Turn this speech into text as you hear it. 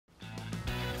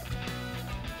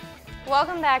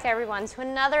Welcome back, everyone, to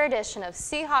another edition of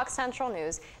Seahawk Central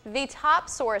News, the top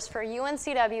source for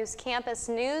UNCW's campus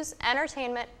news,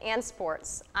 entertainment, and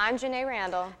sports. I'm Janae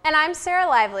Randall. And I'm Sarah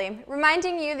Lively,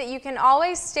 reminding you that you can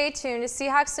always stay tuned to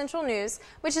Seahawk Central News,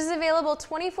 which is available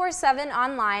 24/7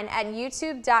 online at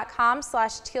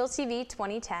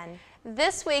youtube.com/tealtv2010.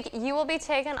 This week, you will be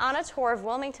taken on a tour of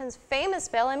Wilmington's famous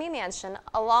Bellamy Mansion,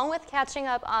 along with catching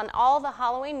up on all the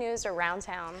Halloween news around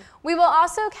town. We will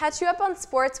also catch you up on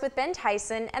sports with Ben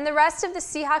Tyson and the rest of the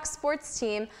Seahawks sports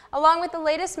team, along with the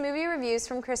latest movie reviews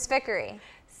from Chris Vickery.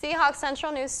 Seahawk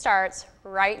Central News starts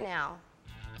right now.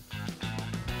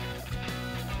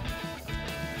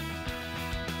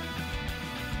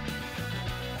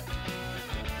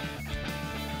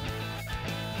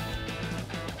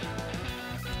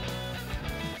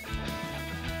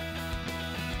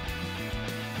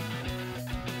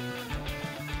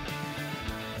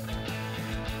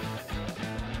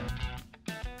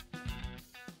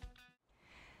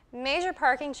 Major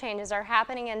parking changes are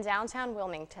happening in downtown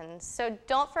Wilmington, so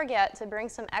don't forget to bring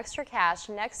some extra cash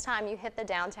next time you hit the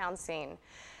downtown scene.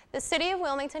 The City of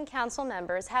Wilmington Council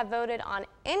members have voted on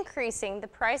increasing the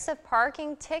price of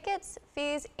parking tickets,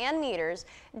 fees, and meters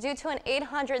due to an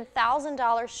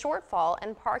 $800,000 shortfall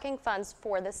in parking funds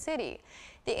for the city.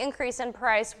 The increase in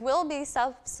price will be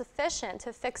self-sufficient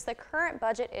to fix the current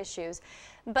budget issues,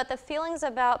 but the feelings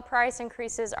about price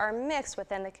increases are mixed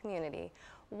within the community.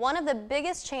 One of the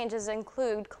biggest changes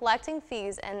include collecting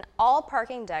fees in all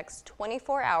parking decks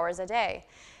 24 hours a day.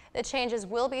 The changes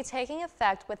will be taking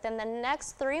effect within the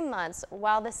next 3 months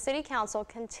while the City Council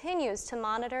continues to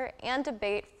monitor and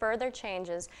debate further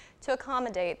changes to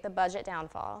accommodate the budget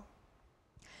downfall.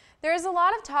 There is a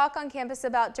lot of talk on campus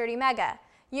about Dirty Mega.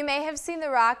 You may have seen The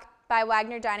Rock by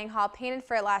Wagner Dining Hall painted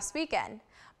for it last weekend.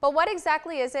 But what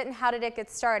exactly is it and how did it get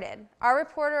started? Our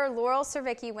reporter Laurel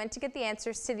Servicki went to get the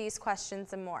answers to these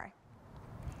questions and more.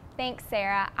 Thanks,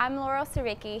 Sarah. I'm Laurel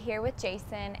Servicki here with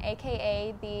Jason,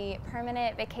 aka the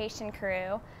Permanent Vacation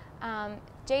Crew.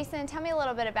 Jason, tell me a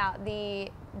little bit about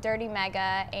the Dirty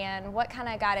Mega and what kind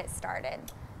of got it started.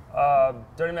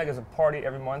 Dirty Mega is a party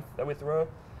every month that we throw.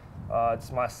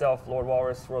 It's myself, Lord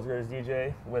Walrus, world's greatest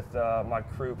DJ, with my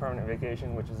crew, Permanent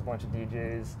Vacation, which is a bunch of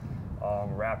DJs,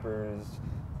 rappers,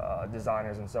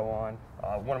 designers, and so on.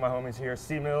 One of my homies here,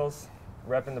 C Mills,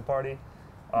 repping the party.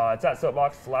 It's at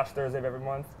Soapbox, it's the last Thursday of every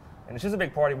month. And it's just a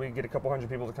big party. We get a couple hundred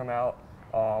people to come out.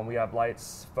 We have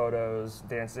lights, photos,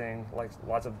 dancing, like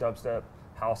lots of dubstep,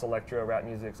 house, electro, rap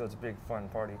music, so it's a big, fun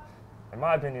party. In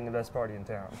my opinion, the best party in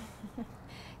town.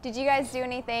 Did you guys do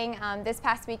anything this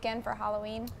past weekend for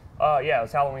Halloween? Yeah, it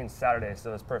was Halloween Saturday,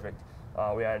 so it's perfect.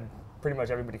 We had pretty much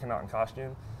everybody come out in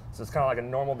costume. So it's kind of like a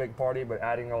normal big party, but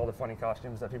adding all the funny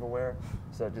costumes that people wear.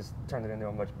 So it just turned it into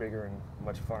a much bigger and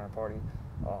much funner party.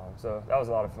 So that was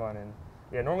a lot of fun. And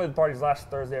yeah, normally the party's last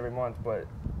Thursday every month, but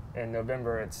in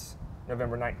November it's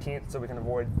November 19th, so we can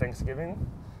avoid Thanksgiving,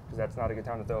 because that's not a good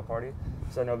time to throw a party.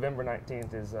 So November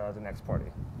 19th is the next party.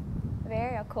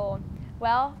 Very cool.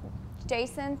 Well,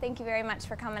 Jason, thank you very much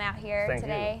for coming out here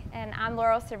today. And I'm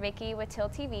Laurel Servicki with Teal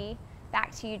TV.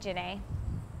 Back to you, Janae.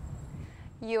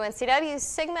 UNCW's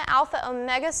Sigma Alpha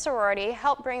Omega sorority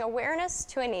helped bring awareness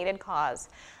to a needed cause.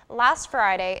 Last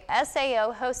Friday,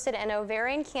 SAO hosted an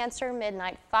ovarian cancer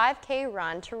midnight 5K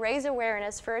run to raise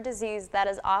awareness for a disease that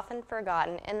is often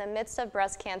forgotten in the midst of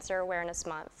Breast Cancer Awareness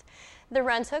Month. The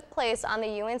run took place on the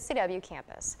UNCW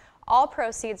campus. All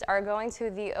proceeds are going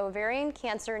to the Ovarian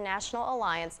Cancer National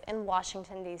Alliance in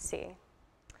Washington, D.C.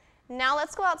 Now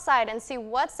let's go outside and see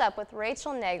what's up with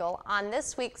Rachel Nagel on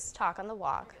this week's Talk on the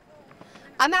Walk.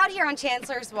 I'm out here on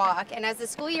Chancellor's Walk, and as the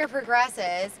school year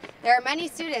progresses, there are many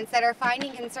students that are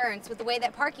finding concerns with the way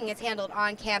that parking is handled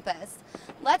on campus.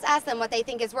 Let's ask them what they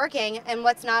think is working and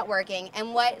what's not working,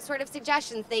 and what sort of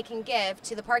suggestions they can give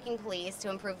to the parking police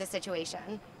to improve the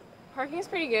situation. Parking is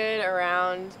pretty good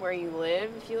around where you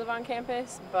live, if you live on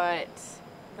campus, but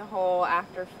the whole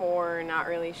after 4, not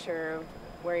really sure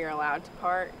where you're allowed to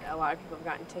park. A lot of people have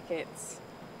gotten tickets.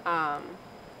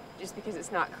 Just because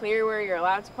it's not clear where you're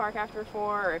allowed to park after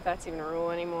 4, or if that's even a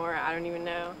rule anymore, I don't even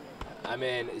know. I'm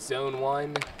in Zone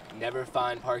 1, never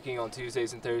find parking on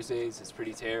Tuesdays and Thursdays. It's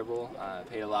pretty terrible.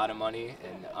 Paid a lot of money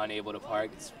and unable to park.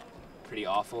 It's pretty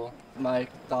awful. My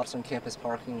thoughts on campus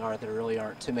parking are there really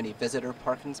aren't too many visitor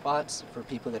parking spots for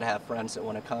people that have friends that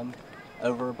want to come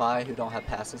over by who don't have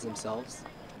passes themselves.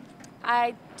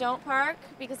 I don't park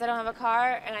because I don't have a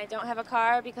car, and I don't have a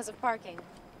car because of parking.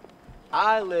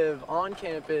 I live on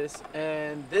campus,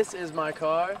 and this is my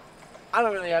car. I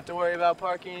don't really have to worry about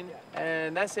parking,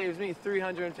 and that saves me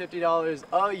 $350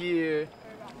 a year.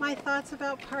 My thoughts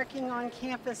about parking on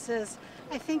campus is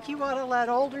I think you ought to let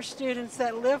older students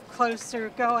that live closer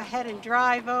go ahead and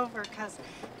drive over because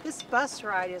this bus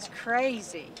ride is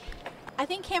crazy. I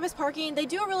think campus parking, they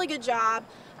do a really good job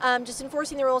just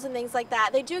enforcing the rules and things like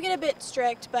that. They do get a bit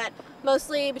strict, but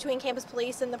mostly between campus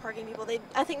police and the parking people,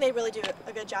 I think they really do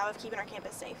a good job of keeping our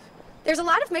campus safe. There's a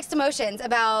lot of mixed emotions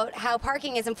about how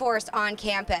parking is enforced on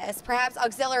campus. Perhaps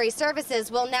auxiliary services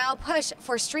will now push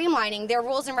for streamlining their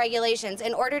rules and regulations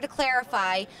in order to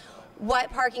clarify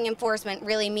what parking enforcement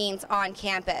really means on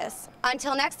campus.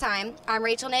 Until next time, I'm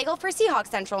Rachel Nagel for Seahawk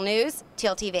Central News,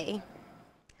 Teal TV.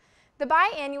 The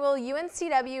biannual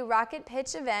UNCW Rocket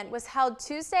Pitch event was held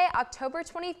Tuesday, October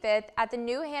 25th at the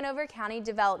new Hanover County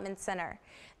Development Center.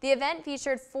 The event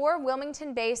featured 4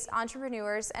 Wilmington-based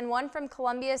entrepreneurs and 1 from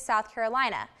Columbia, South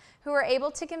Carolina, who were able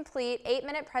to complete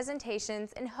 8-minute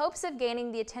presentations in hopes of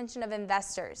gaining the attention of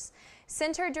investors.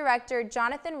 Center Director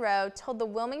Jonathan Rowe told the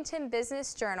Wilmington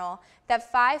Business Journal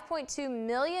that $5.2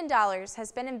 million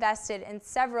has been invested in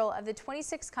several of the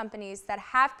 26 companies that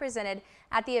have presented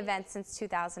at the event since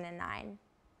 2009.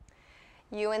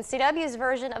 UNCW's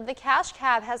version of the Cash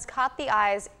Cab has caught the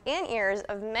eyes and ears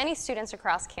of many students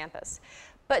across campus.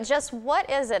 But just what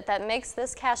is it that makes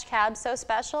this Cash Cab so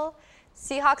special?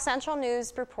 Seahawk Central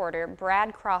News reporter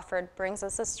Brad Crawford brings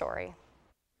us a story.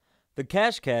 The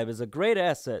Cash Cab is a great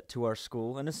asset to our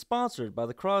school and is sponsored by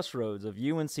the Crossroads of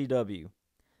UNCW.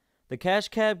 The Cash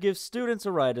Cab gives students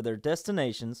a ride to their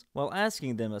destinations while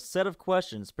asking them a set of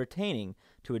questions pertaining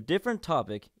to a different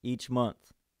topic each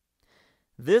month.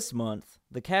 This month,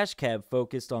 the Cash Cab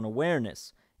focused on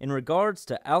awareness in regards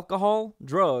to alcohol,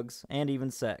 drugs, and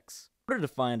even sex. In order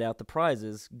to find out the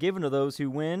prizes given to those who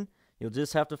win, you'll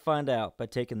just have to find out by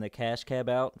taking the Cash Cab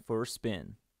out for a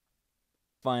spin.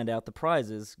 Find out the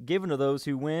prizes given to those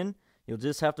who win, you'll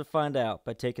just have to find out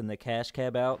by taking the Cash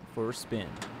Cab out for a spin.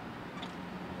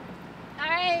 All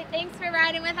right, thanks for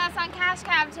riding with us on Cash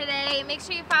Cab today. Make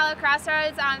sure you follow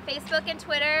Crossroads on Facebook and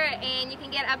Twitter, and you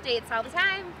can get updates all the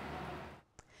time.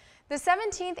 The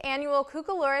 17th annual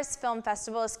Cucaloris Film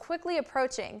Festival is quickly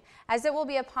approaching, as it will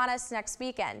be upon us next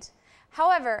weekend.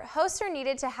 However, hosts are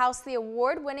needed to house the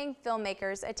award-winning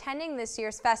filmmakers attending this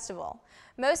year's festival.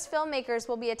 Most filmmakers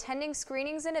will be attending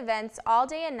screenings and events all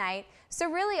day and night,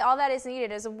 so really all that is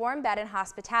needed is a warm bed and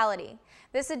hospitality.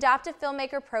 This adoptive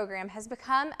filmmaker program has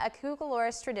become a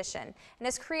Cucaloris tradition and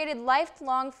has created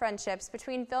lifelong friendships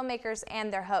between filmmakers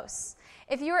and their hosts.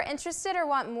 If you are interested or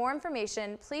want more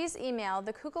information, please email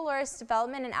the Cucaloris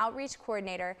Development and Outreach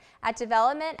Coordinator at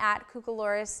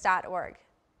development@cucaloris.org.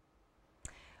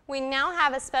 We now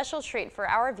have a special treat for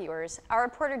our viewers. Our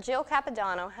reporter Jill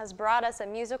Capodanno has brought us a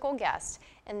musical guest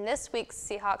in this week's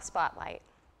Seahawk Spotlight.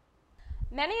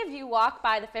 Many of you walk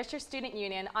by the Fisher Student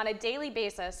Union on a daily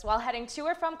basis while heading to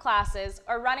or from classes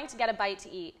or running to get a bite to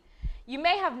eat. You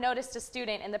may have noticed a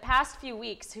student in the past few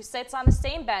weeks who sits on the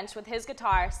same bench with his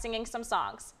guitar singing some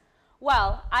songs.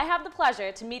 Well, I have the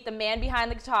pleasure to meet the man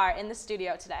behind the guitar in the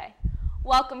studio today.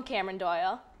 Welcome, Cameron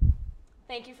Doyle.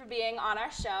 Thank you for being on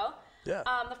our show. Yeah.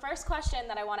 The first question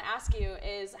that I want to ask you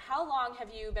is, how long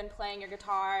have you been playing your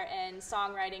guitar and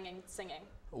songwriting and singing?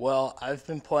 Well, I've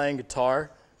been playing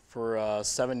guitar for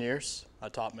 7 years. I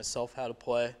taught myself how to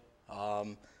play.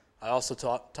 I also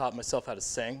taught myself how to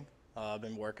sing. I've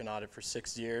been working on it for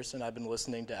 6 years, and I've been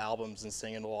listening to albums and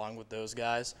singing along with those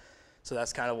guys. So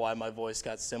that's kind of why my voice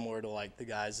got similar to like the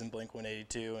guys in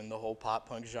Blink-182 and the whole pop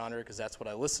punk genre, because that's what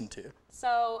I listened to.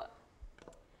 So,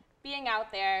 being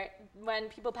out there, when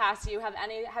people pass you, has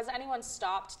anyone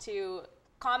stopped to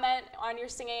comment on your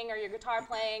singing or your guitar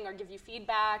playing or give you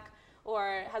feedback,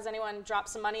 or has anyone dropped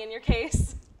some money in your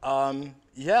case?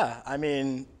 Yeah, I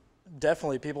mean,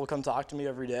 definitely people come talk to me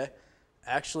every day.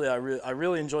 Actually, I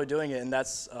really enjoy doing it, and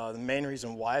that's the main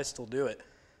reason why I still do it.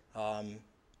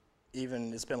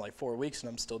 Even it's been like 4 weeks and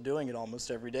I'm still doing it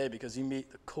almost every day because you meet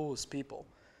the coolest people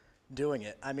doing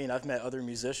it. I mean, I've met other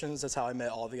musicians. That's how I met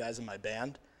all the guys in my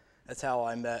band. That's how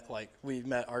I met, we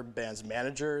met our band's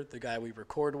manager, the guy we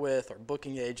record with, our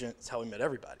booking agent. That's how we met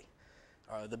everybody.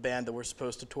 The band that we're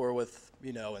supposed to tour with,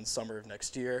 in summer of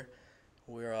next year.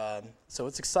 So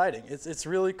it's exciting. It's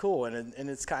really cool, and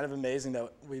it's kind of amazing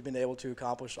that we've been able to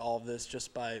accomplish all of this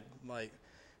just by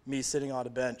me sitting on a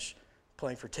bench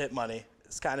playing for tip money.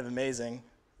 It's kind of amazing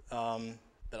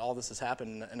that all this has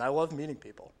happened, and I love meeting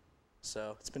people.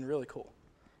 So it's been really cool.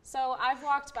 So I've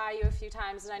walked by you a few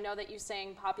times, and I know that you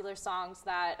sing popular songs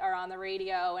that are on the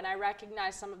radio, and I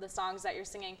recognize some of the songs that you're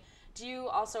singing. Do you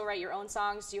also write your own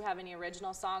songs? Do you have any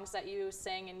original songs that you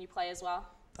sing and you play as well?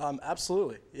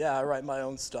 Absolutely. Yeah, I write my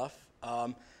own stuff.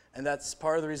 And that's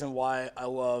part of the reason why I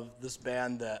love this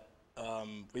band that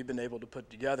we've been able to put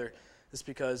together is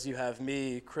because you have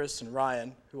me, Chris, and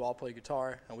Ryan, who all play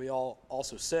guitar, and we all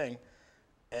also sing,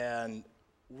 and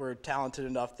we're talented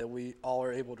enough that we all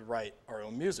are able to write our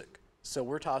own music. So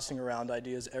we're tossing around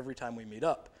ideas every time we meet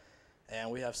up. And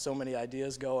we have so many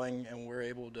ideas going, and we're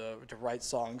able to write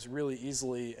songs really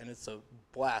easily, and it's a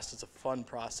blast. It's a fun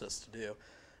process to do.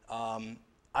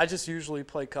 I just usually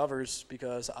play covers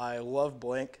because I love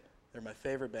Blink. They're my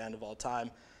favorite band of all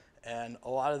time. And a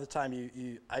lot of the time,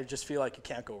 I just feel like you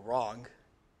can't go wrong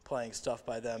playing stuff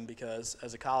by them because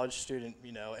as a college student,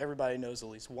 you know, everybody knows at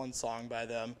least one song by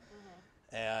them,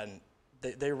 and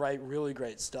they write really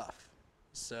great stuff.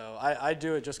 So I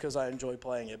do it just because I enjoy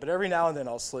playing it. But every now and then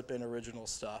I'll slip in original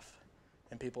stuff,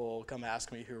 and people will come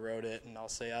ask me who wrote it, and I'll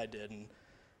say I did, and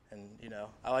you know,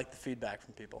 I like the feedback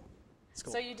from people. It's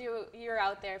cool. So you're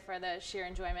out there for the sheer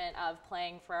enjoyment of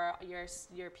playing for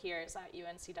your peers at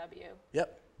UNCW.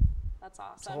 Yep. That's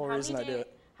awesome. That's the whole reason I do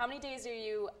it. How many days are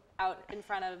you out in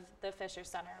front of the Fisher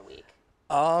Center a week?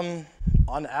 On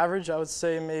average, I would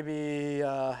say maybe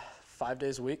 5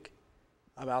 days a week.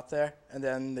 I'm out there, and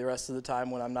then the rest of the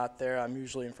time when I'm not there, I'm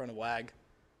usually in front of WAG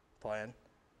playing.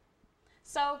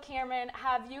 So Cameron,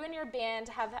 have you and your band,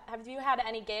 have you had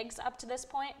any gigs up to this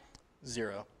point?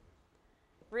 0.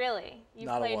 Really? You've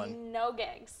Not played a one. No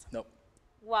gigs? Nope.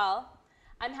 Well,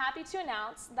 I'm happy to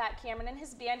announce that Cameron and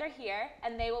his band are here,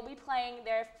 and they will be playing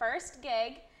their first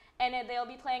gig, and they'll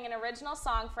be playing an original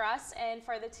song for us and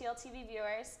for the TLTV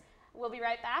viewers. We'll be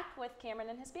right back with Cameron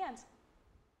and his band.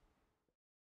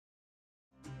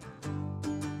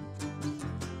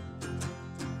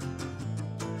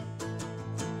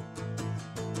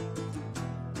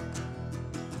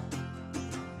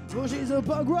 Well, she's a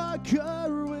punk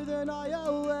rocker with an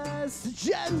iOS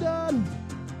agenda.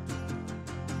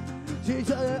 She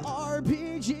took an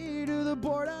RPG to the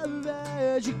Board of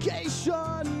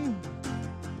Education.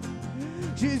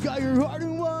 She's got your heart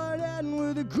in one hand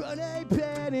with a grenade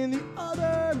pen in the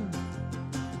other.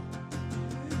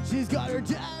 She's got her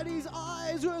daddy's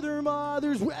eyes with her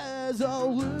mother's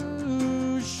resolution.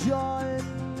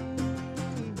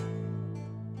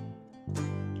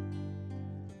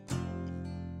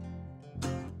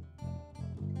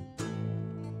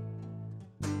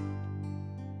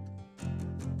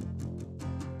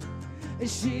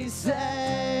 She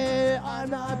said, I'm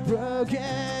not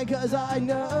broken, cause I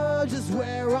know just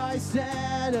where I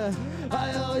stand.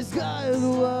 I always got the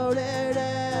loaded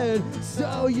end,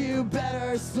 so you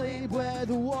better sleep with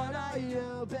one eye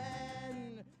open.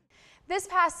 This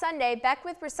past Sunday,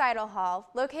 Beckwith Recital Hall,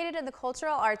 located in the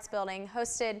Cultural Arts Building,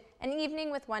 hosted an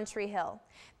evening with One Tree Hill.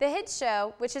 The hit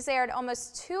show, which has aired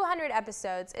almost 200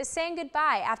 episodes, is saying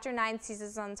goodbye after 9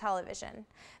 seasons on television.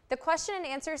 The question and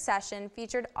answer session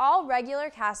featured all regular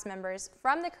cast members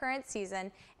from the current season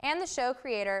and the show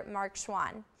creator, Mark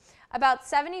Schwann. About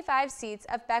 75 seats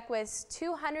of Beckwith's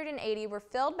 280 were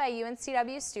filled by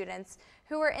UNCW students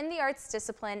who were in the arts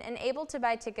discipline and able to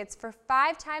buy tickets for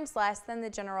 5 times less than the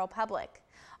general public.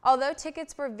 Although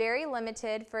tickets were very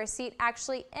limited for a seat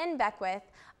actually in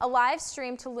Beckwith, a live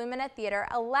stream to Lumina Theater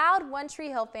allowed One Tree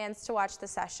Hill fans to watch the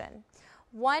session.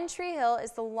 One Tree Hill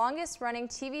is the longest running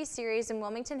TV series in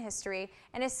Wilmington history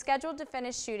and is scheduled to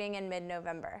finish shooting in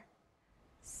mid-November.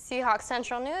 Seahawk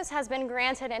Central News has been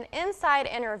granted an inside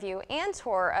interview and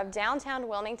tour of downtown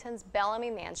Wilmington's Bellamy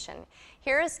Mansion.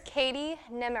 Here is Katie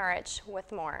Nemerich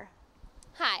with more.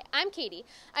 Hi, I'm Katie.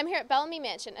 I'm here at Bellamy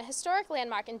Mansion, a historic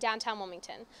landmark in downtown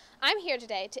Wilmington. I'm here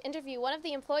today to interview one of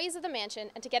the employees of the mansion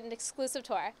and to get an exclusive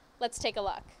tour. Let's take a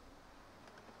look.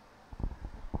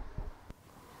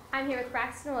 I'm here with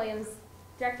Braxton Williams,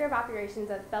 Director of Operations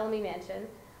at Bellamy Mansion.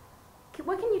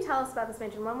 What can you tell us about this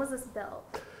mansion? When was this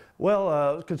built?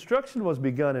 Well, construction was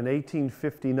begun in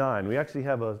 1859. We actually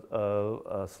have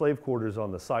a slave quarters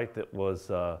on the site that was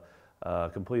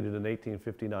completed in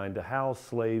 1859 to house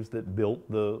slaves that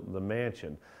built the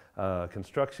mansion.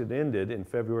 Construction ended in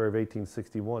February of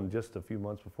 1861, just a few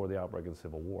months before the outbreak of the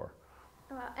Civil War.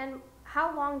 And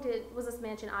how long was this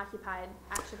mansion occupied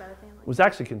actually by the family? It was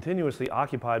actually continuously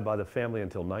occupied by the family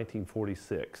until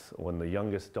 1946, when the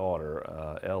youngest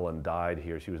daughter, Ellen, died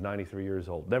here. She was 93 years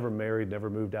old, never married, never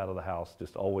moved out of the house,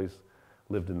 just always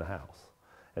lived in the house.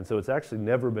 And so it's actually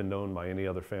never been known by any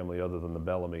other family other than the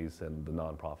Bellamys and the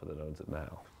nonprofit that owns it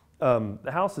now.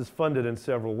 The house is funded in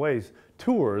several ways.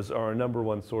 Tours are our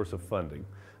 #1 source of funding.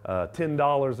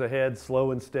 $10 a head,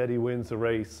 slow and steady wins the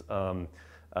race.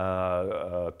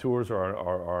 Tours are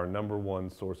our #1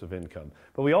 source of income.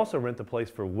 But we also rent the place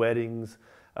for weddings.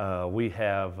 We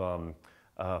have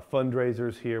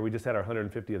fundraisers here. We just had our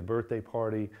 150th birthday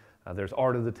party. There's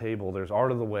art of the table, there's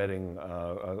art of the wedding,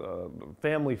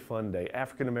 family fun day,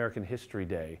 African American History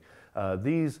Day.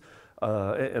 These,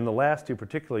 and the last two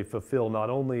particularly, fulfill not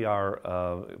only our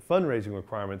fundraising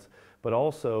requirements, but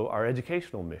also our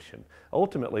educational mission.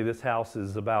 Ultimately, this house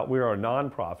is about, we are a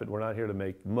nonprofit, we're not here to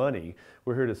make money,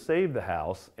 we're here to save the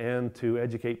house and to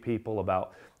educate people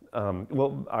about,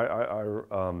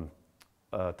 our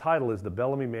title is the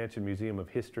Bellamy Mansion Museum of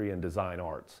History and Design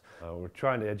Arts. We're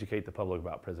trying to educate the public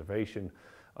about preservation,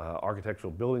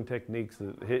 architectural building techniques,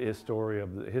 the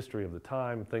history of the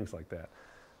time, things like that.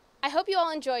 I hope you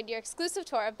all enjoyed your exclusive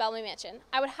tour of Bellamy Mansion.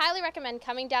 I would highly recommend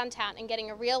coming downtown and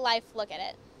getting a real-life look at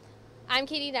it. I'm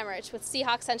Katie Demerich with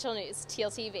Seahawk Central News,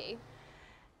 TLTV.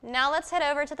 Now let's head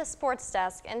over to the sports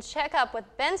desk and check up with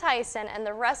Ben Tyson and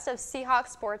the rest of Seahawk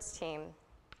sports team.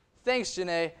 Thanks,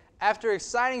 Janae. After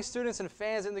exciting students and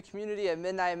fans in the community at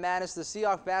Midnight Madness, the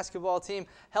Seahawk basketball team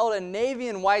held a Navy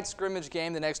and white scrimmage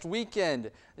game the next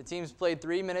weekend. The teams played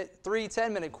three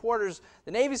 10-minute quarters.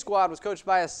 The Navy squad was coached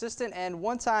by assistant and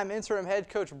one-time interim head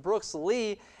coach Brooks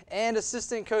Lee, and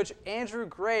assistant coach Andrew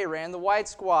Gray ran the white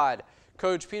squad.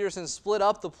 Coach Peterson split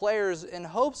up the players in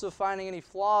hopes of finding any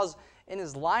flaws in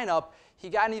his lineup.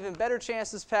 He got an even better chance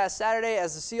this past Saturday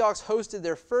as the Seahawks hosted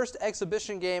their first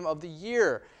exhibition game of the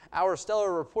year. Our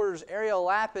stellar reporters Ariel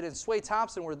Lappin and Sway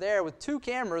Thompson were there with 2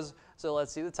 cameras, so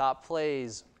let's see the top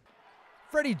plays.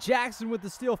 Freddie Jackson with the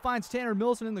steal finds Tanner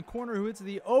Milson in the corner, who hits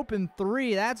the open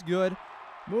 3. That's good.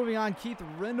 Moving on, Keith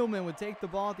Rindelman would take the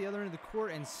ball at the other end of the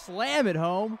court and slam it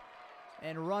home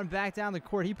and run back down the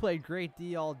court. He played great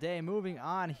D all day. Moving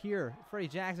on here, Freddie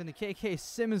Jackson to KK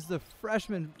Simmons, the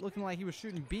freshman, looking like he was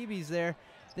shooting BBs there.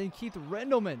 Then Keith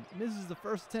Rindelman misses the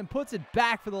first attempt, puts it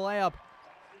back for the layup.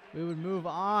 We would move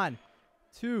on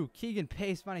to Keegan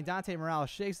Pace, finding Dante Morales,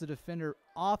 shakes the defender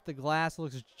off the glass,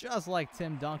 looks just like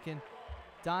Tim Duncan.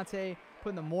 Dante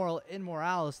putting the moral in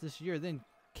Morales this year. Then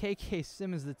KK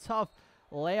Simmons, the tough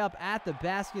layup at the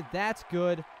basket. That's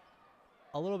good.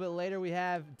 A little bit later, we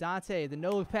have Dante, the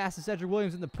no-look pass to Cedric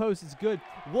Williams in the post. It's good.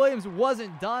 Williams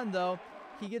wasn't done, though.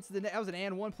 He gets that was an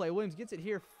and-one play. Williams gets it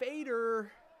here. Fader,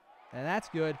 and that's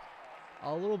good.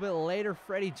 A little bit later,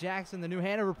 Freddie Jackson, the New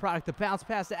Hanover product, the bounce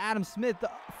pass to Adam Smith, the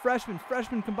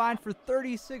freshman combined for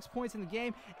 36 points in the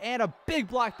game, and a big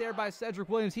block there by Cedric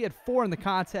Williams. He had 4 in the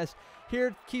contest.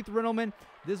 Here, Keith Rindelman,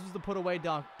 this was the put-away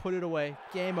dunk. Put it away.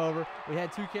 Game over. We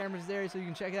had 2 cameras there, so you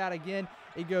can check it out again.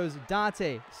 It goes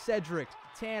Dante, Cedric,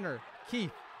 Tanner,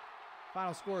 Keith.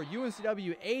 Final score,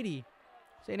 UNCW 80,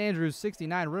 St. Andrews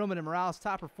 69. Rindelman and Morales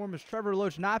top performers. Trevor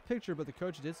Loach not pictured, but the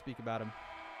coach did speak about him.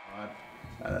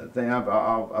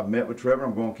 I've met with Trevor.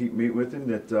 I'm going to keep meeting with him.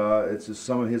 That it's just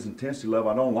some of his intensity level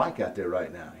I don't like out there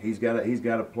right now. He's got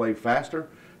to play faster.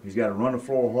 He's got to run the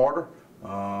floor harder.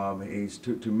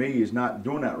 To me, he's not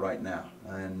doing that right now,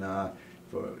 and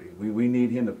we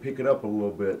need him to pick it up a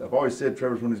little bit. I've always said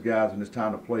Trevor's one of these guys when it's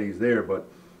time to play, he's there, but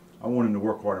I want him to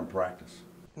work hard in practice.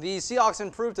 The Seahawks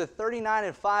improved to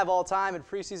 39-5 all-time in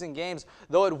preseason games,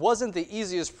 though it wasn't the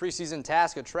easiest preseason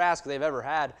task at Trask they've ever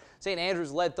had. St.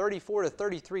 Andrews led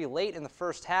 34-33 late in the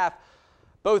first half.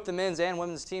 Both the men's and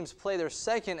women's teams play their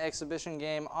second exhibition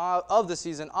game of the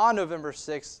season on November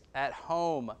 6th at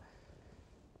home.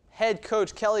 Head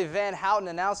coach Kelly Van Houten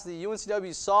announced the UNCW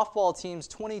softball team's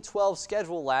 2012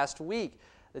 schedule last week.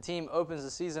 The team opens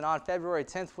the season on February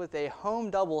 10th with a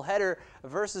home doubleheader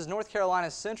versus North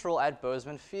Carolina Central at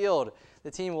Bozeman Field.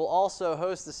 The team will also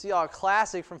host the Seahawk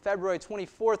Classic from February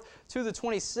 24th to the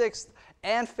 26th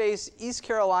and face East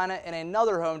Carolina in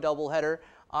another home doubleheader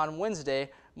on Wednesday,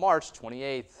 March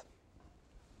 28th.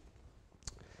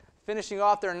 Finishing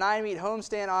off their 9-meet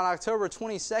homestand on October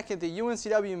 22nd, the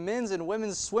UNCW men's and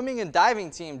women's swimming and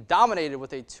diving team dominated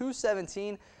with a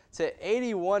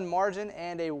 217-81 margin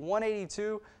and a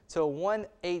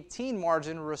 182-118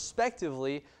 margin,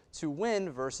 respectively, to win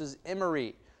versus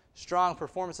Emory. Strong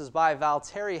performances by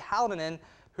Valtteri Hallinen,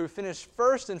 who finished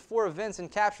first in 4 events and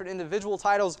captured individual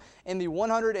titles in the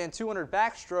 100 and 200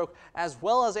 backstroke, as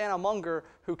well as Anna Munger,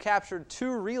 who captured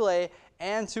 2 relay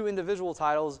and 2 individual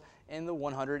titles in the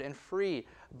 100 and free.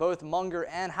 Both Munger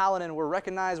and Hallinen were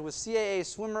recognized with CAA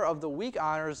Swimmer of the Week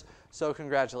honors, so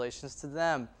congratulations to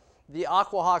them. The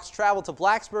Aquahawks traveled to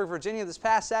Blacksburg, Virginia this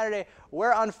past Saturday,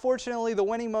 where unfortunately the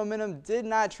winning momentum did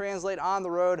not translate on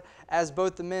the road, as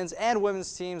both the men's and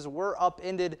women's teams were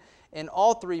upended in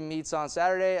all 3 meets on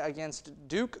Saturday against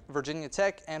Duke, Virginia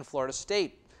Tech, and Florida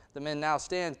State. The men now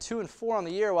stand 2-4 on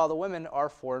the year, while the women are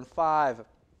 4-5.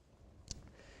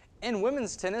 In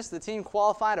women's tennis, the team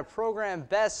qualified a program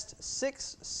best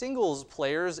 6 singles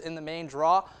players in the main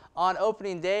draw on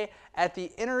opening day at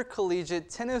the Intercollegiate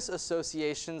Tennis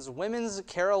Association's Women's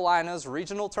Carolinas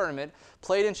Regional Tournament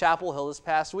played in Chapel Hill this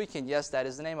past weekend. Yes, that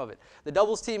is the name of it. The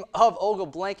doubles team of Olga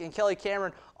Blank and Kelly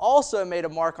Cameron also made a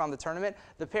mark on the tournament.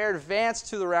 The pair advanced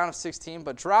to the round of 16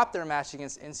 but dropped their match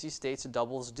against NC State's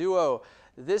doubles duo.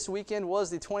 This weekend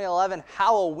was the 2011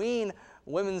 Halloween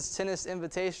Women's Tennis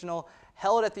Invitational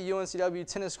held at the UNCW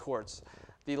tennis courts.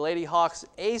 The Lady Hawks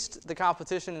aced the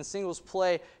competition in singles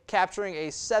play, capturing a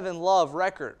 7-love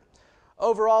record.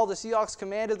 Overall, the Seahawks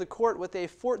commanded the court with a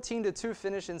 14-2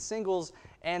 finish in singles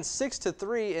and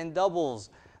 6-3 in doubles.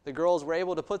 The girls were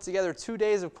able to put together 2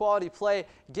 days of quality play,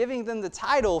 giving them the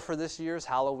title for this year's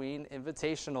Halloween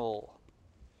Invitational.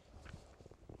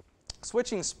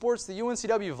 Switching sports, the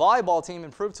UNCW volleyball team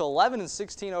improved to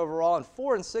 11-16 overall and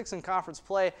 4-6 in conference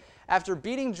play after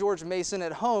beating George Mason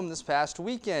at home this past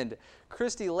weekend.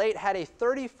 Christy Late had a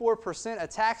 34%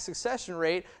 attack succession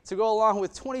rate to go along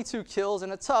with 22 kills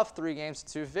and a tough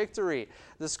 3-2 victory.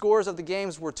 The scores of the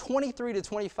games were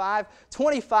 23-25,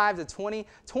 25-20,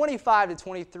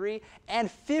 25-23, and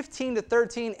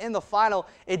 15-13 in the final.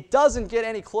 It doesn't get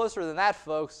any closer than that,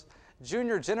 folks.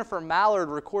 Junior Jennifer Mallard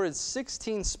recorded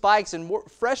 16 spikes and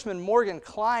freshman Morgan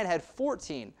Klein had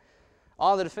 14.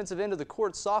 On the defensive end of the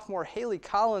court, sophomore Haley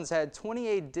Collins had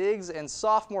 28 digs and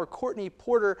sophomore Courtney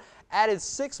Porter added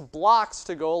 6 blocks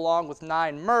to go along with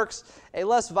 9 mercs, a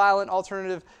less violent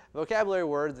alternative vocabulary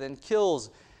word than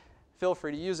kills. Feel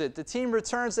free to use it. The team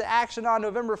returns to action on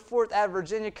November 4th at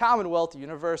Virginia Commonwealth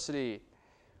University.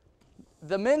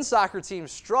 The men's soccer team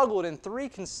struggled in 3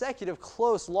 consecutive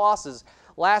close losses.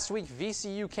 Last week,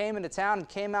 VCU came into town and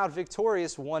came out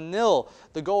victorious 1-0.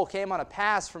 The goal came on a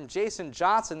pass from Jason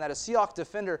Johnson that a Seahawk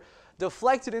defender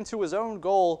deflected into his own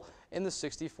goal in the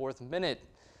 64th minute.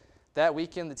 That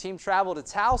weekend, the team traveled to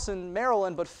Towson,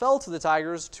 Maryland, but fell to the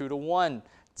Tigers 2-1.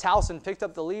 Towson picked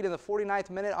up the lead in the 49th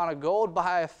minute on a goal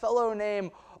by a fellow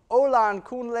named Olan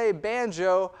Kunle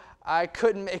Banjo. I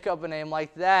couldn't make up a name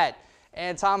like that.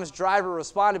 And Thomas Driver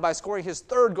responded by scoring his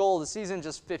 3rd goal of the season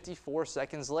just 54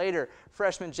 seconds later.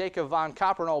 Freshman Jacob Von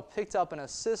Coppernol picked up an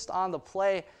assist on the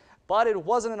play, but it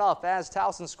wasn't enough as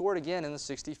Towson scored again in the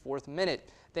 64th minute.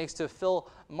 Thanks to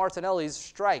Phil Martinelli's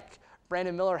strike,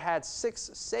 Brandon Miller had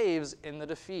 6 saves in the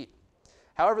defeat.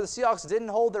 However, the Seahawks didn't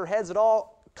hold their heads at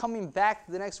all, coming back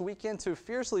the next weekend to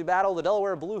fiercely battle the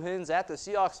Delaware Blue Hens at the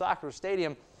Seahawks Soccer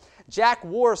Stadium. Jack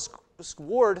Ward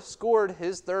scored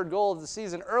his 3rd goal of the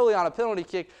season early on a penalty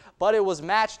kick, but it was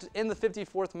matched in the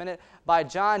 54th minute by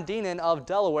John Deenan of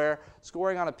Delaware,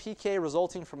 scoring on a PK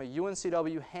resulting from a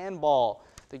UNCW handball.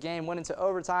 The game went into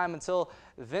overtime until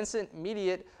Vincent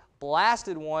Mediate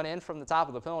blasted one in from the top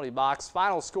of the penalty box.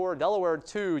 Final score, Delaware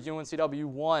 2, UNCW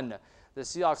 1. The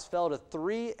Seahawks fell to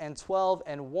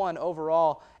 3-12-1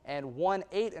 overall and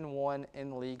 1-8-1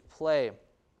 in league play.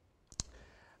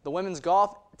 The women's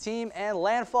golf team and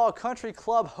Landfall Country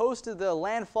Club hosted the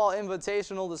Landfall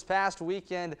Invitational this past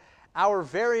weekend. Our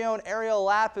very own Ariel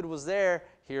Lapid was there.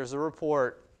 Here's a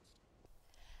report.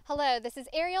 Hello, this is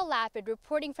Ariel Lapid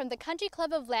reporting from the Country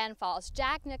Club of Landfall's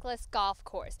Jack Nicklaus Golf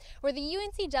Course, where the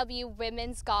UNCW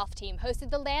women's golf team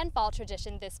hosted the Landfall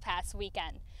tradition this past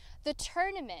weekend. The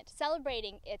tournament,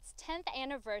 celebrating its 10th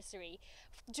anniversary,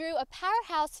 drew a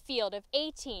powerhouse field of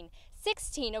 18,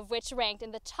 16 of which ranked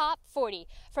in the top 40,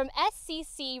 from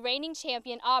SCC reigning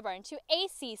champion Auburn to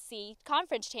ACC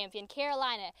conference champion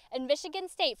Carolina and Michigan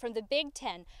State from the Big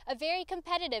Ten. A very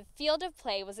competitive field of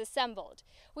play was assembled.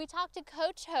 We talked to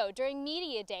Coach Ho during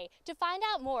Media Day to find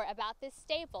out more about this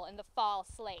staple in the fall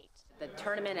slate. The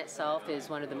tournament itself is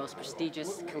one of the most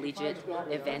prestigious collegiate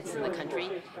events in the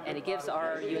country, and it gives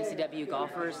our UNCW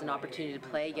golfers an opportunity to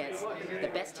play against the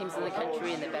best teams in the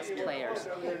country and the best players.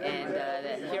 And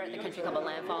here at the Country Club of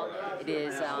Landfall, it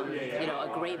is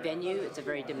a great venue. It's a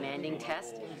very demanding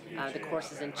test. The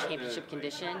course is in championship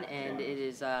condition, and it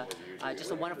is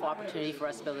just a wonderful opportunity for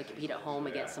us to be able to compete at home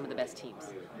against some of the best teams.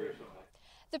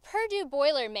 The Purdue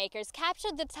Boilermakers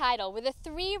captured the title with a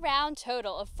 3-round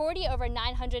total of 40 over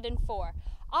 904.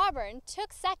 Auburn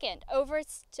took second over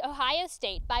Ohio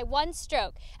State by 1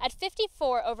 stroke at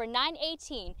 54 over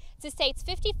 918 to State's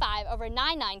 55 over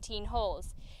 919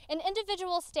 holes. In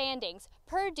individual standings,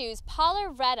 Purdue's Paula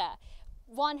Retta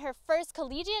won her first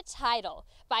collegiate title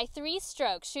by 3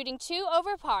 strokes, shooting 2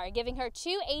 over par, giving her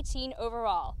 218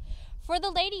 overall. For the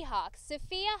Lady Hawks,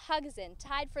 Sophia Hugson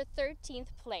tied for 13th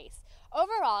place.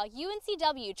 Overall,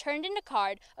 UNCW turned in a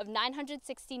card of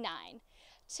 969.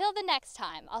 Till the next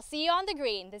time, I'll see you on the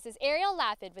green. This is Ariel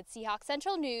Lapid with Seahawk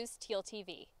Central News, Teal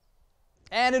TV.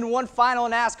 And in one final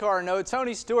NASCAR note,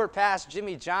 Tony Stewart passed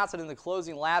Jimmy Johnson in the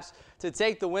closing laps to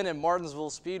take the win at Martinsville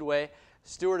Speedway.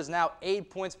 Stewart is now 8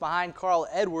 points behind Carl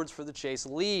Edwards for the chase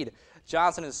lead.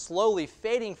 Johnson is slowly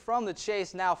fading from the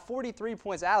chase, now 43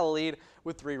 points out of the lead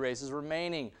with 3 races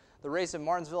remaining. The race at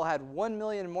Martinsville had 1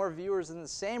 million more viewers than the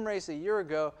same race a year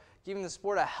ago, giving the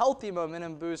sport a healthy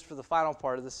momentum boost for the final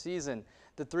part of the season.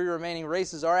 The 3 remaining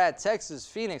races are at Texas,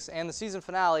 Phoenix, and the season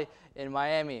finale in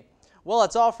Miami. Well,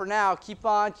 that's all for now. Keep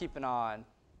on keeping on.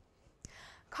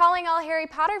 Calling all Harry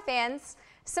Potter fans,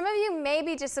 some of you may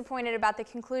be disappointed about the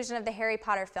conclusion of the Harry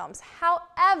Potter films.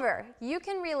 However, you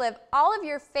can relive all of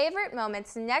your favorite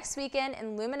moments next weekend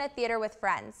in Lumina Theater with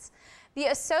friends. The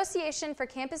Association for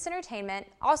Campus Entertainment,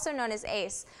 also known as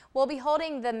ACE, will be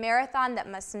holding the Marathon That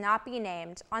Must Not Be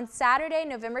Named on Saturday,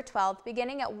 November 12th,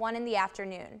 beginning at 1 in the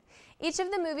afternoon. Each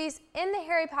of the movies in the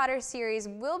Harry Potter series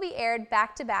will be aired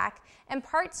back-to-back, and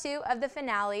part 2 of the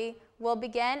finale will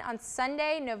begin on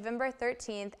Sunday, November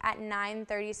 13th at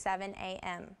 9:37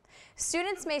 a.m.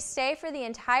 Students may stay for the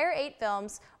entire 8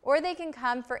 films, or they can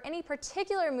come for any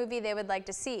particular movie they would like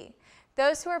to see.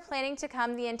 Those who are planning to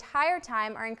come the entire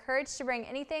time are encouraged to bring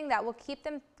anything that will keep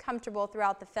them comfortable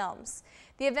throughout the films.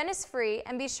 The event is free,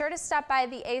 and be sure to stop by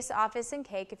the ACE office in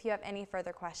Cake if you have any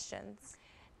further questions.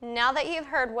 Now that you've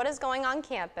heard what is going on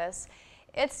campus,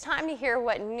 it's time to hear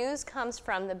what news comes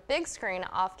from the big screen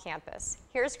off campus.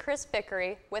 Here's Chris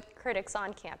Vickery with Critics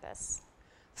on Campus.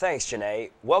 Thanks,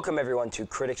 Janae. Welcome everyone to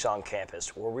Critics on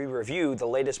Campus, where we review the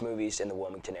latest movies in the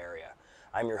Wilmington area.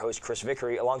 I'm your host, Chris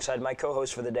Vickery, alongside my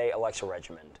co-host for the day, Alexa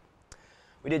Regimond.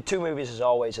 We did 2 movies as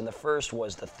always, and the first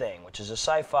was The Thing, which is a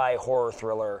sci-fi horror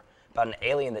thriller about an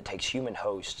alien that takes human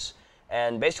hosts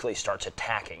and basically starts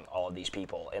attacking all of these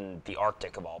people in the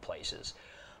Arctic of all places.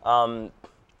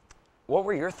 What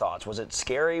were your thoughts? Was it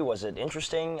scary? Was it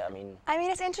interesting? I mean,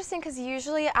 it's interesting because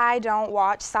usually I don't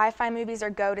watch sci-fi movies or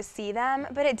go to see them,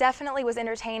 but it definitely was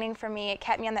entertaining for me. It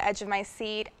kept me on the edge of my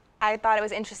seat. I thought it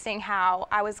was interesting how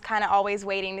I was kind of always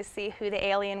waiting to see who the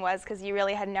alien was, because you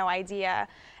really had no idea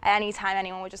at any time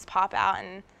anyone would just pop out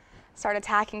and start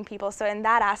attacking people. So in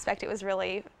that aspect, it was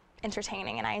really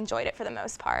entertaining, and I enjoyed it for the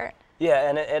most part. Yeah,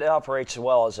 and it operates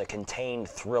well as a contained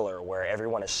thriller where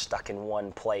everyone is stuck in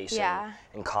one place,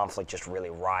 and conflict just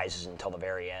really rises until the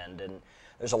very end. And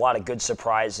there's a lot of good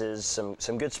surprises,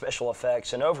 some good special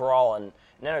effects, and overall an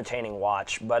entertaining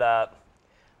watch. But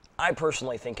I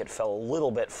personally think it fell a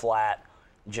little bit flat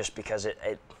just because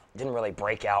it didn't really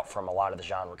break out from a lot of the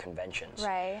genre conventions.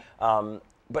 Right.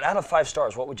 But out of 5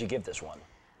 stars, what would you give this one?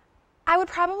 I would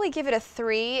probably give it a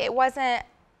 3. It wasn't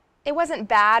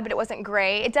bad, but it wasn't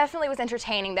great. It definitely was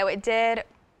entertaining, though. It did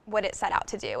what it set out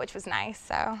to do, which was nice.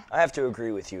 So I have to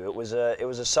agree with you. It was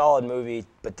a solid movie,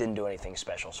 but didn't do anything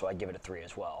special, so I'd give it a 3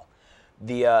 as well.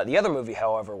 The other movie,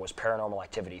 however, was Paranormal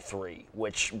Activity 3,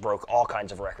 which broke all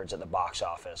kinds of records at the box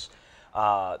office.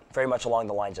 Very much along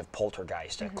the lines of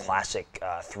Poltergeist, a classic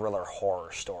thriller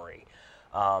horror story.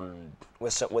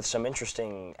 With some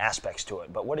interesting aspects to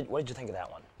it. But what did you think of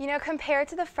that one? You know, compared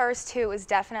to the first 2, it was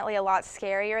definitely a lot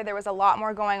scarier. There was a lot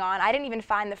more going on. I didn't even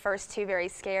find the first 2 very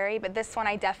scary, but this one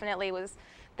I definitely was.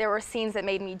 There were scenes that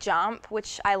made me jump,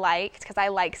 which I liked because I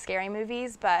like scary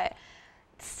movies, but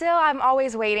still I'm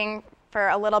always waiting for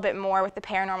a little bit more with the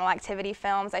Paranormal Activity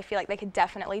films. I feel like they could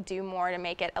definitely do more to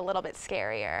make it a little bit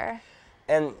scarier.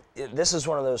 And this is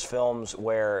one of those films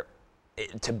where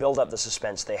to build up the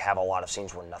suspense, they have a lot of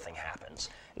scenes where nothing happens.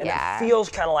 And it feels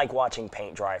kind of like watching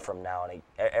paint dry from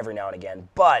every now and again.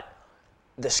 But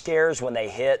the scares, when they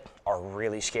hit, are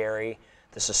really scary.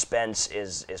 The suspense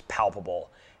is palpable.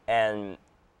 And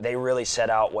they really set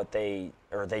out they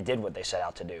did what they set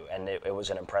out to do. And it was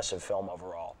an impressive film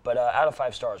overall. But out of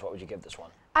 5 stars, what would you give this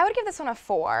one? I would give this one a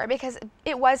 4 because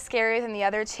it was scarier than the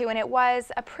other 2, and it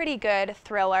was a pretty good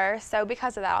thriller. So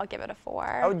because of that, I'll give it a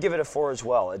 4. I would give it a 4 as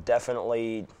well. It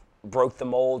definitely broke the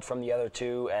mold from the other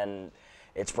 2, and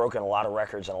it's broken a lot of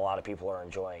records, and a lot of people are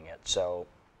enjoying it. So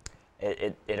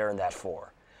it earned that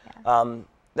 4. Yeah.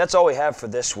 That's all we have for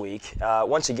this week.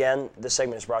 Once again, this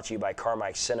segment is brought to you by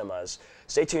Carmike Cinemas.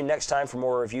 Stay tuned next time for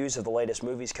more reviews of the latest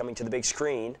movies coming to the big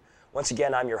screen. Once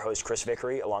again, I'm your host, Chris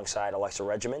Vickery, alongside Alexa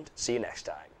Regimond. See you next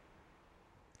time.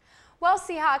 Well,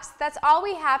 Seahawks, that's all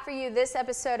we have for you this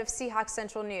episode of Seahawks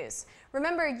Central News.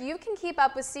 Remember, you can keep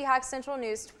up with Seahawks Central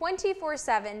News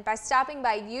 24/7 by stopping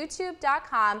by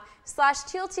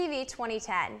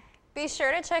youtube.com/TealTV2010. Be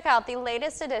sure to check out the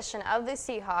latest edition of the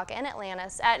Seahawk in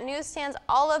Atlantis at newsstands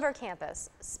all over campus.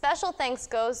 Special thanks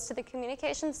goes to the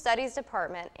Communication Studies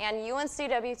Department and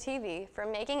UNCW-TV for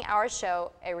making our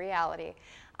show a reality.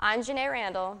 I'm Janae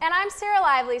Randall. And I'm Sarah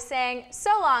Lively saying,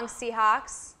 so long,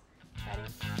 Seahawks. Ready?